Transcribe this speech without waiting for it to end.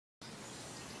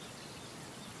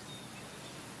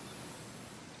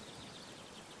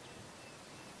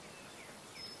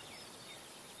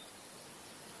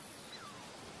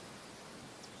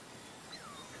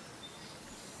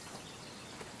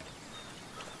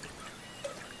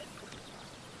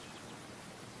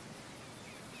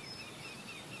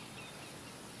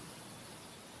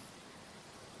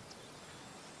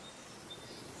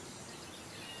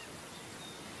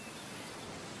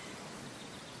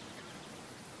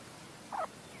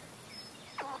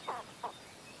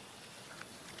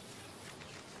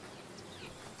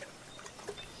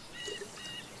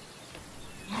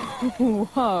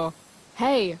Whoa.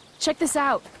 Hey, check this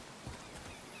out.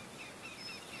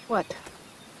 What?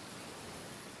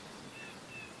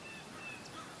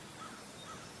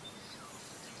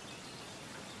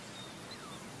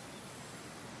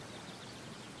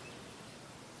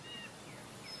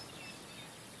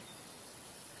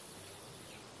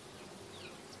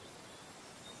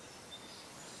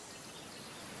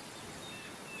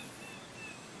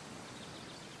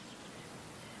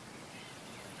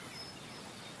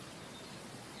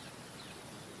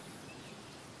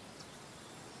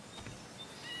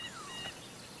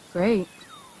 Great.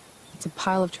 It's a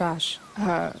pile of trash.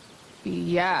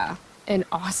 Yeah. An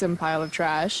awesome pile of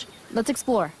trash. Let's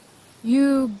explore.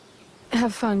 You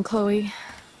have fun, Chloe.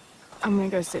 I'm gonna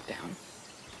go sit down.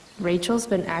 Rachel's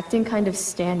been acting kind of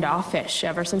standoffish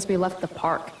ever since we left the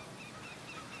park.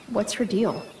 What's her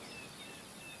deal?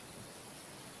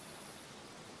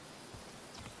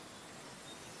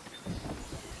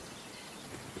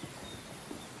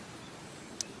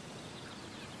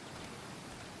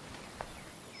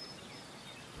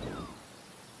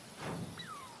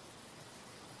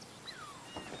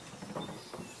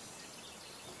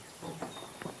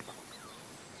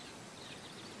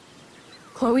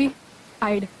 Chloe,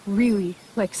 I'd really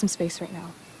like some space right now.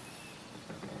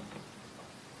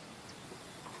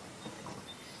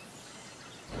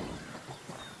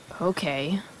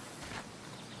 Okay.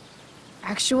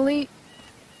 Actually,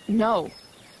 no.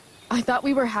 I thought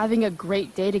we were having a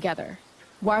great day together.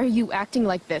 Why are you acting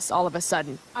like this all of a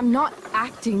sudden? I'm not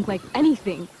acting like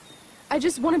anything. I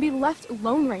just want to be left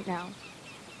alone right now.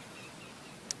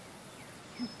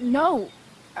 No.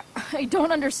 I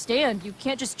don't understand. You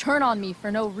can't just turn on me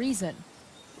for no reason.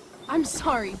 I'm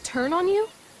sorry, turn on you?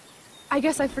 I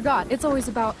guess I forgot. It's always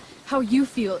about how you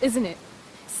feel, isn't it?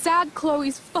 Sad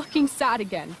Chloe's fucking sad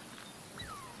again.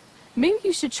 Maybe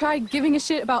you should try giving a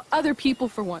shit about other people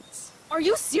for once. Are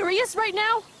you serious right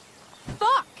now?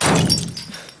 Fuck!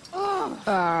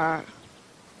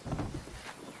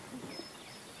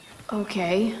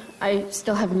 Okay. I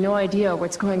still have no idea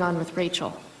what's going on with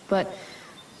Rachel, but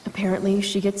apparently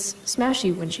she gets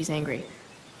smashy when she's angry.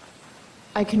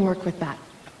 I can work with that.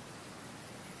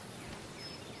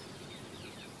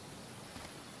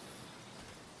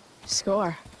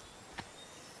 Score.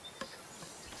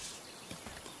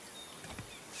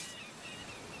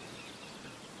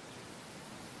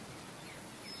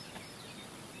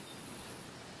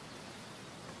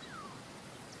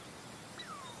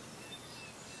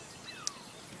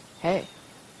 Hey,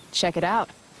 check it out.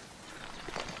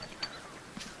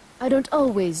 I don't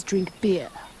always drink beer,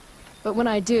 but when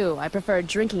I do, I prefer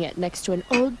drinking it next to an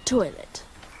old toilet.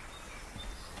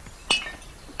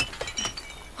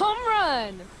 Home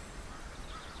run!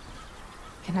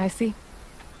 Can I see?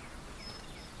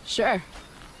 Sure.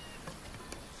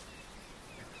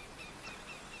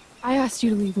 I asked you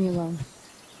to leave me alone.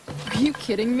 Are you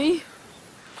kidding me?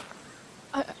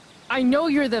 I know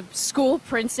you're the school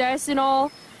princess and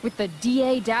all, with the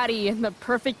DA daddy and the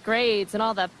perfect grades and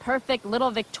all the perfect little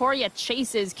Victoria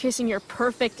chases kissing your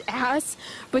perfect ass,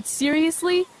 but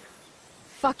seriously?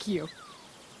 Fuck you.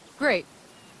 Great.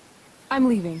 I'm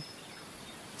leaving.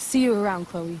 See you around,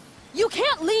 Chloe. You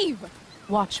can't leave!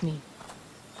 Watch me.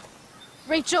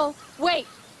 Rachel, wait!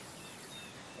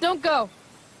 Don't go.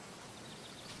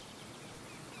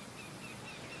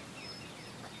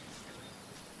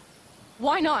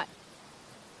 Why not?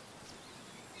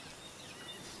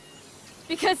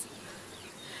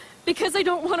 Because I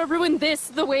don't want to ruin this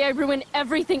the way I ruin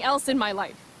everything else in my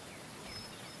life.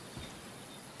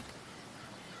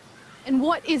 And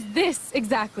what is this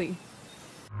exactly?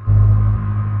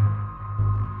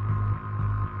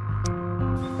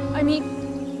 I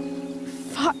mean,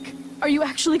 fuck. Are you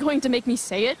actually going to make me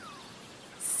say it?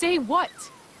 Say what?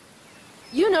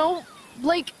 You know,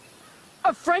 like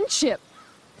a friendship.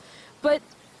 But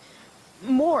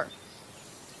more.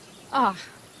 Ah.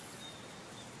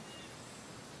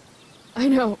 I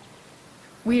know.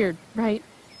 Weird, right?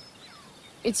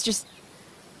 It's just...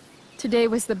 Today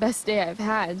was the best day I've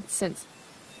had since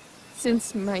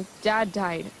my dad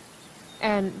died.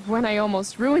 And when I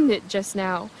almost ruined it just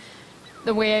now,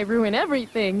 the way I ruin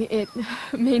everything, it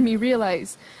made me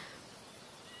realize...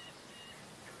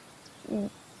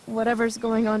 whatever's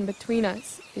going on between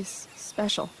us is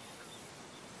special.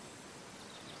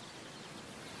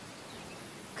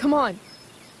 Come on.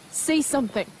 Say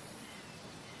something.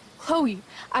 Chloe,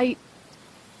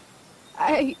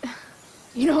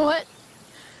 You know what?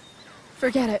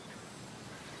 Forget it.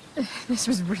 This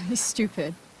was really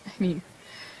stupid. I mean,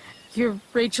 you're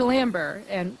Rachel Amber,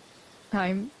 and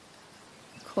I'm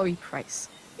Chloe Price.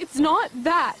 It's not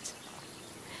that.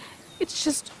 It's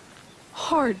just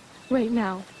hard right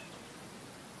now.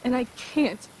 And I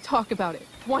can't talk about it.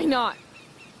 Why not?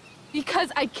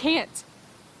 Because I can't.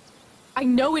 I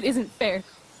know it isn't fair,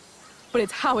 but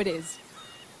it's how it is.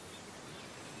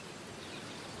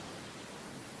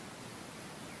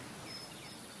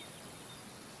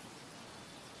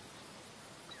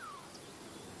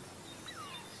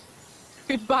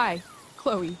 Goodbye,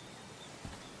 Chloe.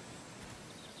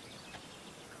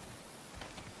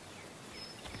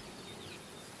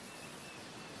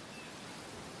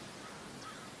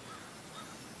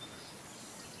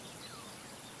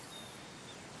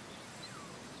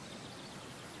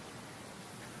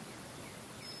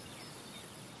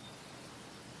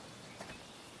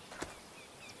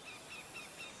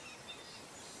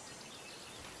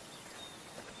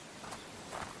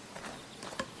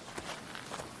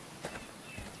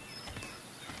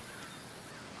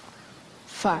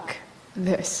 Fuck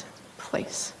this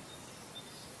place.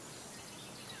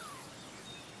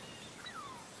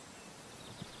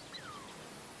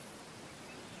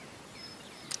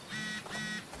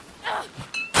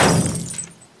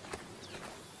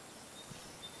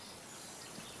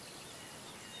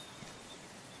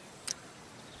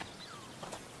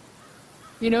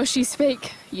 You know she's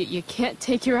fake. You can't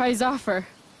take your eyes off her.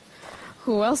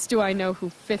 Who else do I know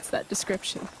who fits that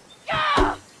description?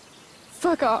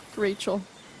 Fuck off, Rachel.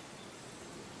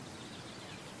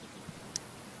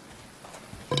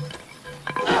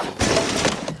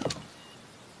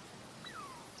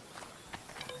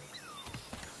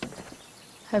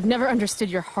 I've never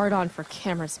understood your hard-on for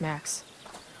cameras, Max.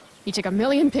 You took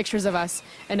 1,000,000 pictures of us,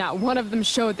 and not one of them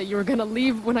showed that you were gonna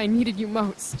leave when I needed you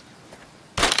most.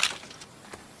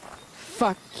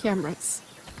 Fuck cameras.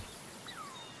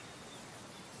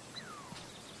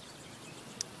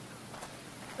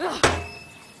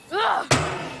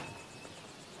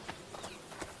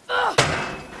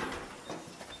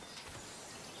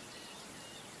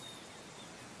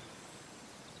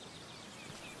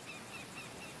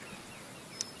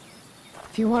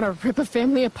 If you want to rip a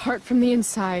family apart from the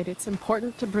inside, it's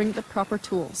important to bring the proper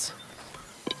tools.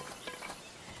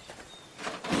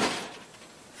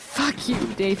 Fuck you,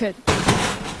 David.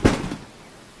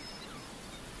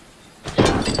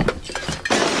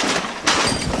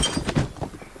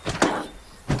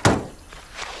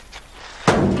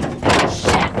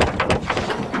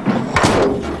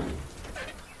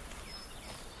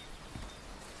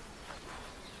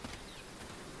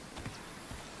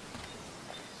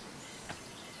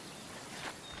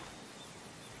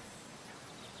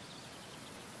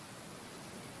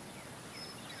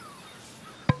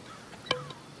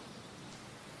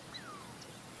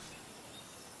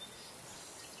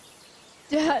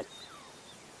 Dad.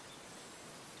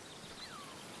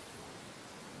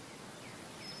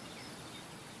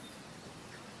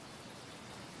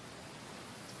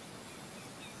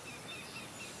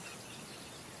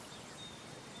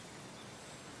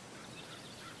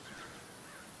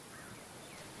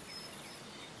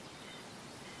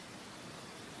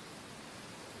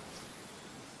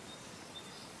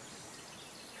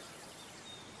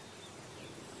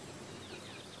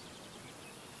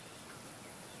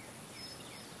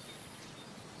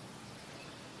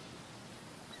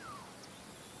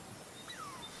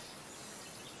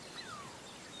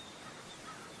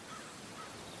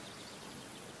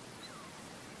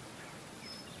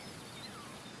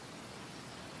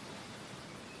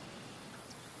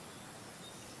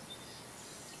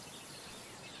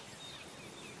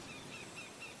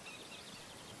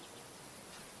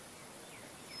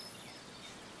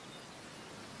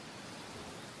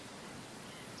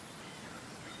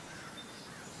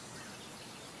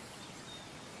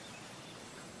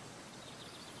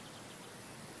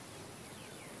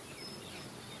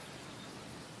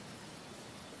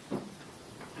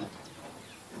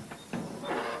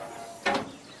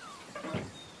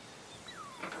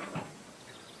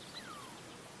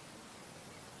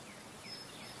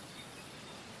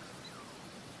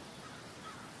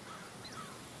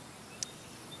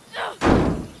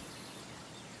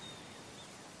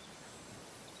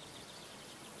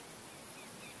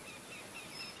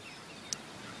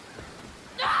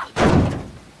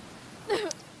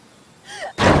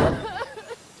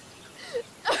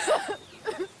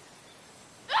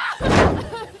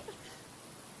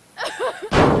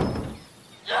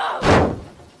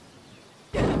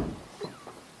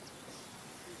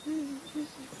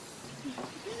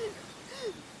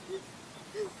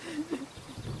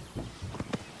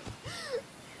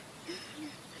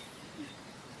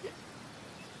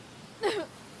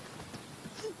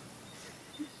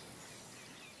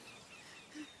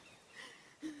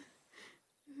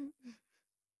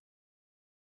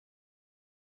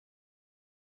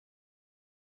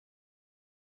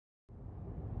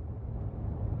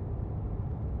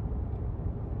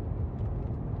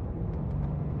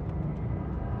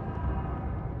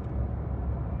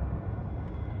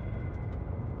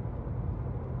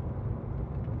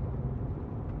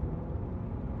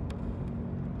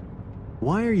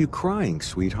 Why are you crying,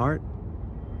 sweetheart?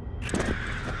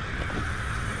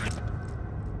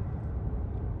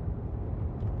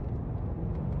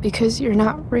 Because you're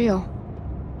not real.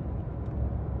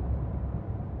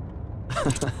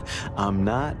 I'm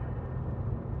not.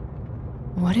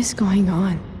 What is going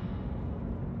on?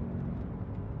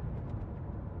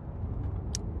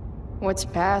 What's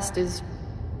past is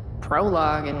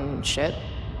prologue and shit.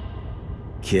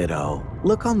 Kiddo,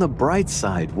 look on the bright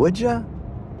side, would ya?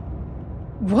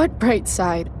 What bright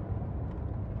side?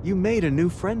 You made a new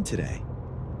friend today.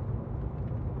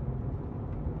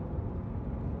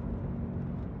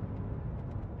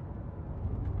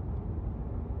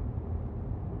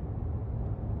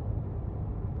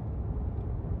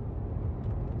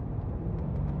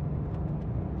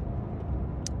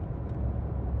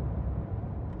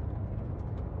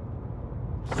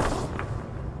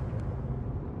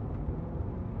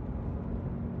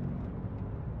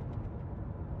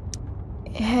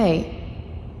 Hey,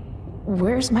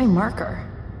 where's my marker?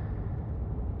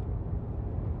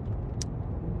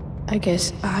 I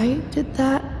guess I did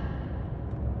that?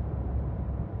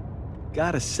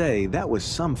 Gotta say, that was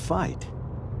some fight.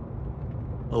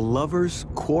 A lover's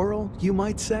quarrel, you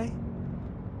might say?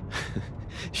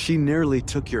 She nearly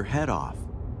took your head off.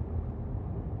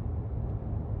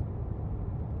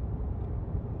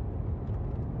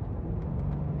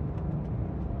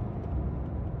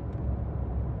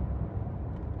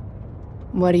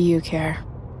 What do you care?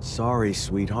 Sorry,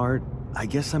 sweetheart. I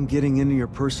guess I'm getting into your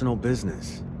personal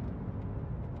business.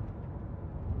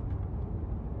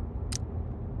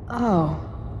 Oh,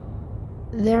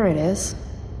 there it is.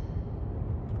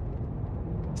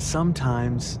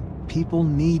 Sometimes, people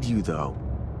need you, though.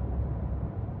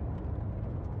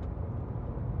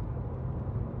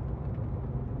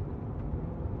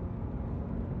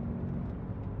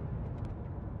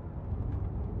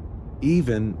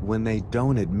 Even when they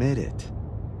don't admit it.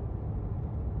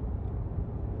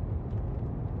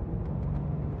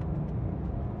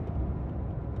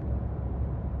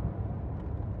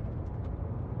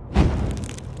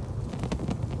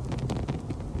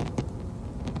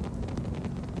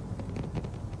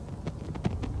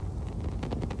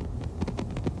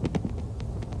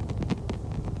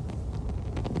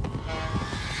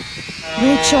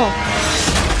 Rachel!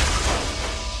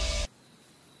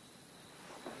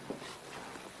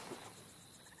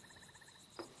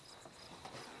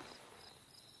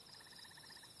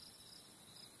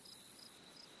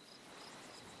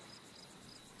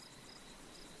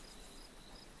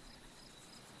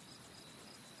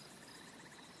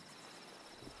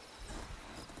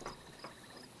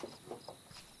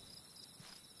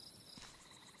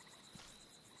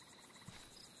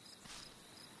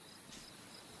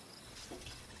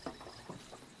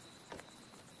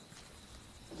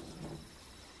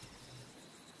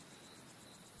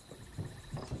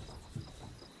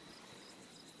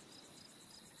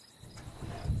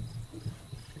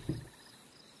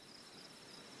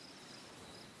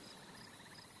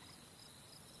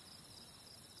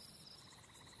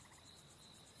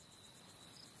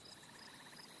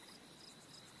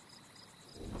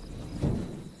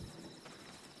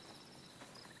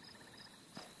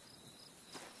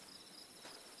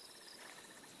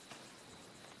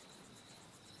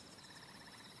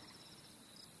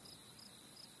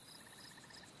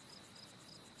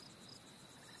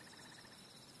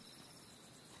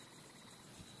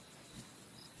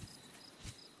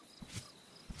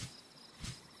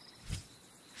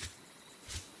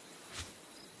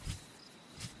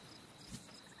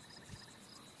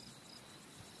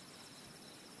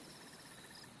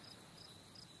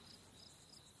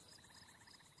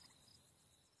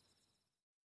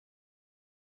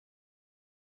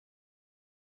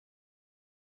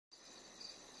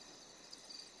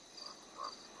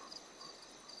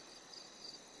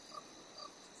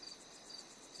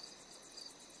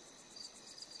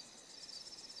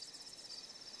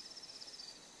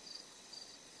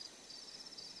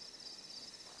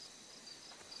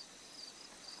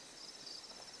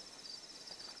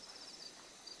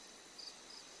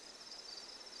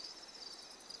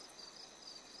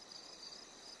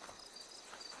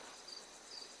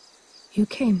 You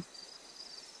came.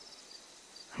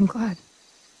 I'm glad.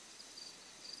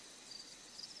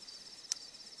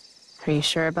 Are you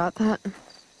sure about that?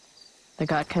 I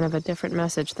got kind of a different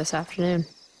message this afternoon.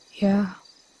 Yeah.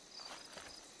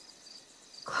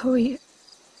 Chloe,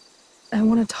 I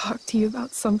want to talk to you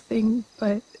about something,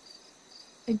 but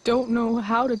I don't know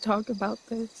how to talk about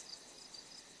this.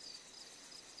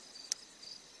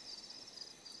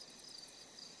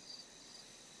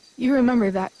 You remember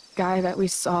that guy that we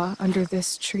saw under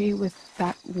this tree with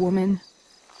that woman?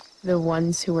 The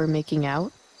ones who were making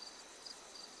out?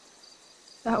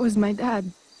 That was my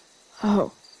dad.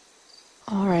 Oh.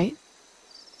 All right.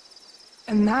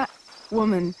 And that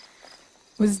woman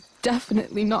was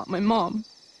definitely not my mom.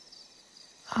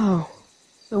 Oh.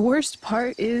 The worst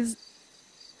part is,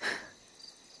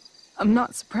 I'm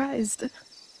not surprised.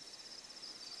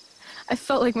 I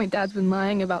felt like my dad's been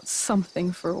lying about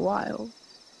something for a while.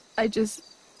 I didn't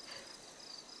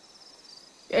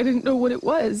know what it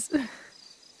was.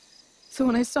 So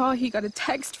when I saw he got a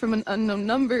text from an unknown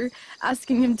number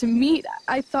asking him to meet,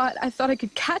 I thought I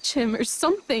could catch him or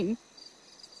something.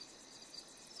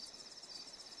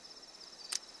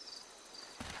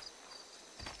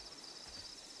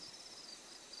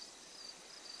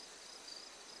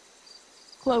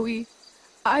 Chloe,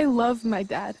 I love my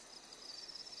dad.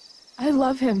 I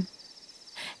love him.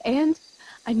 And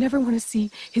I never want to see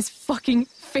his fucking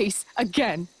face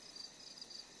again.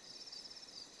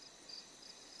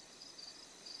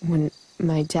 When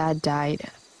my dad died,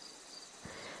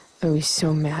 I was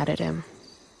so mad at him.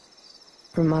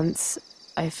 For months,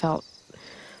 I felt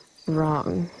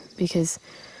wrong because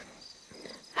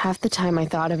half the time I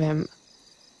thought of him,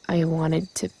 I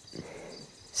wanted to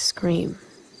scream.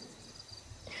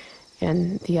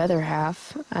 And the other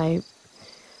half, I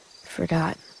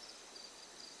forgot.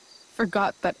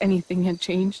 Forgot that anything had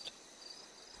changed.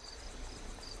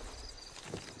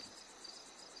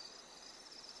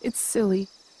 It's silly,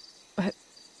 but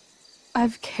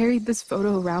I've carried this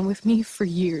photo around with me for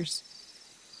years.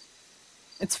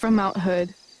 It's from Mount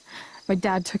Hood. My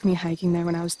dad took me hiking there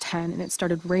when I was 10, and it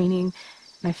started raining,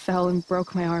 and I fell and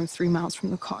broke my arm 3 miles from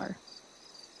the car.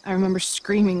 I remember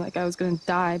screaming like I was gonna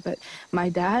die, but my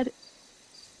dad,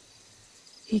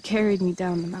 he carried me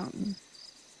down the mountain.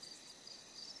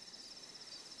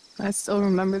 I still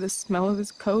remember the smell of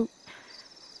his coat,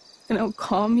 and how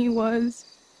calm he was,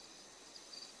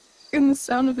 and the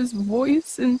sound of his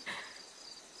voice, and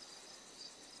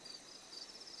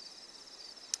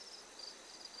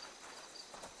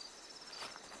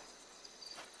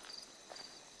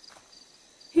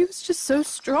he was just so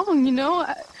strong, you know?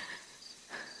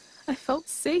 I felt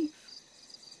safe.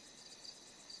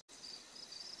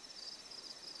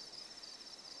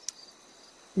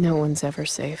 No one's ever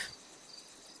safe.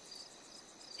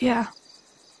 Yeah.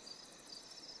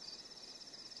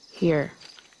 Here.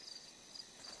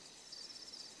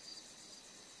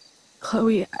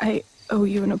 Chloe, I owe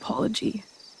you an apology.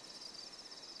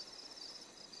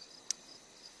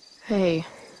 Hey,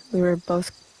 we were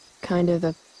both kind of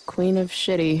the queen of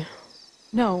shitty.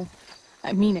 No,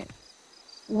 I mean it.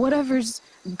 Whatever's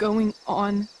going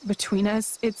on between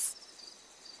us, it's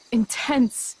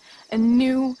intense and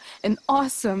new and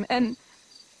awesome, and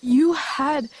you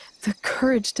had the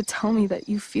courage to tell me that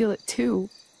you feel it too.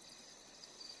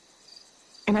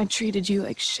 And I treated you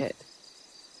like shit.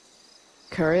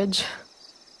 Courage?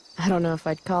 I don't know if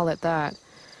I'd call it that.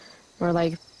 More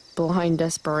like blind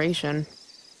desperation.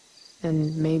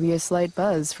 And maybe a slight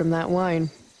buzz from that wine.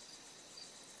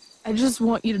 I just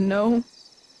want you to know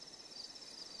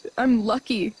I'm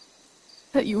lucky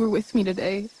that you were with me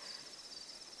today.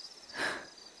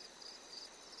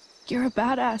 You're a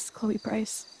badass, Chloe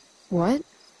Price. What?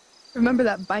 Remember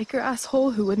that biker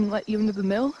asshole who wouldn't let you into the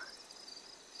mill?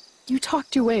 You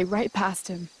talked your way right past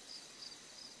him.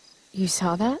 You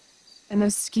saw that? And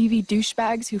those skeevy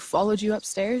douchebags who followed you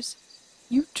upstairs?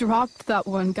 You dropped that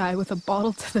one guy with a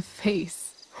bottle to the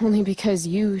face. Only because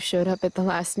you showed up at the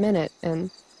last minute,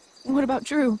 and... What about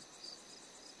Drew?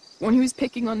 When he was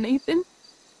picking on Nathan?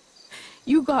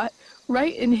 You got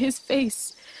right in his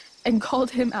face and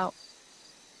called him out.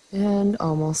 And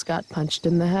almost got punched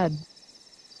in the head.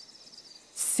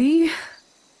 See?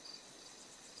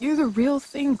 You're the real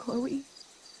thing, Chloe.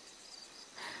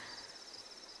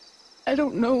 I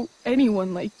don't know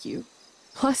anyone like you.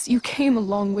 Plus, you came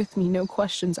along with me, no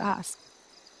questions asked.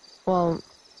 Well,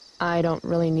 I don't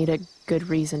really need a good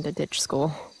reason to ditch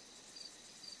school.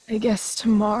 I guess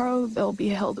tomorrow there'll be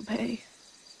hell to pay.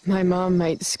 My mom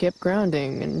might skip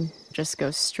grounding and just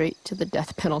go straight to the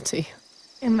death penalty.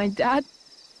 And my dad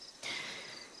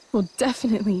will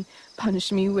definitely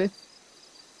punish me with...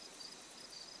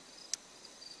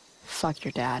 Fuck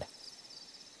your dad.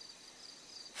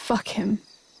 Fuck him.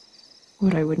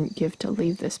 What I wouldn't give to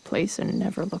leave this place and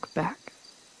never look back.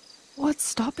 What's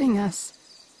stopping us?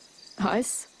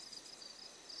 Us?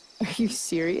 Are you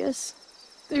serious?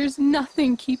 There's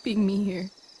nothing keeping me here.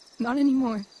 Not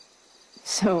anymore.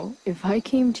 So, if I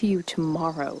came to you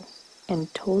tomorrow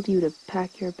and told you to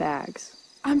pack your bags...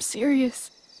 I'm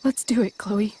serious. Let's do it,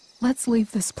 Chloe. Let's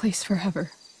leave this place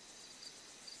forever.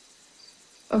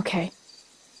 Okay.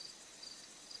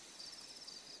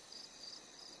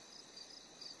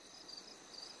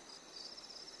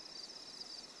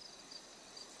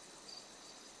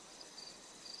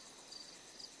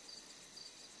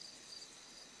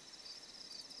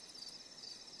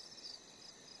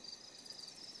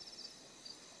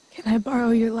 Can I borrow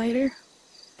your lighter?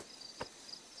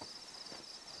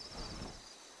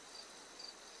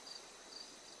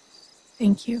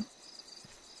 Thank you.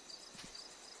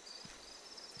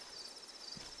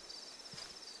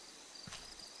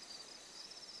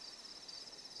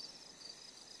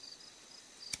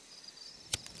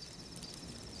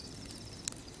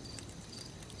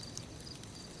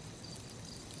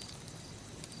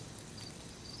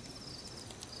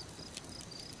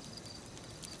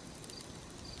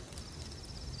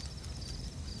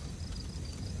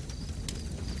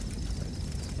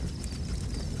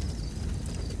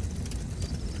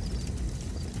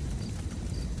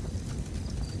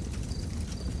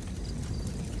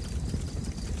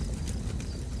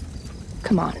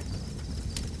 Come on.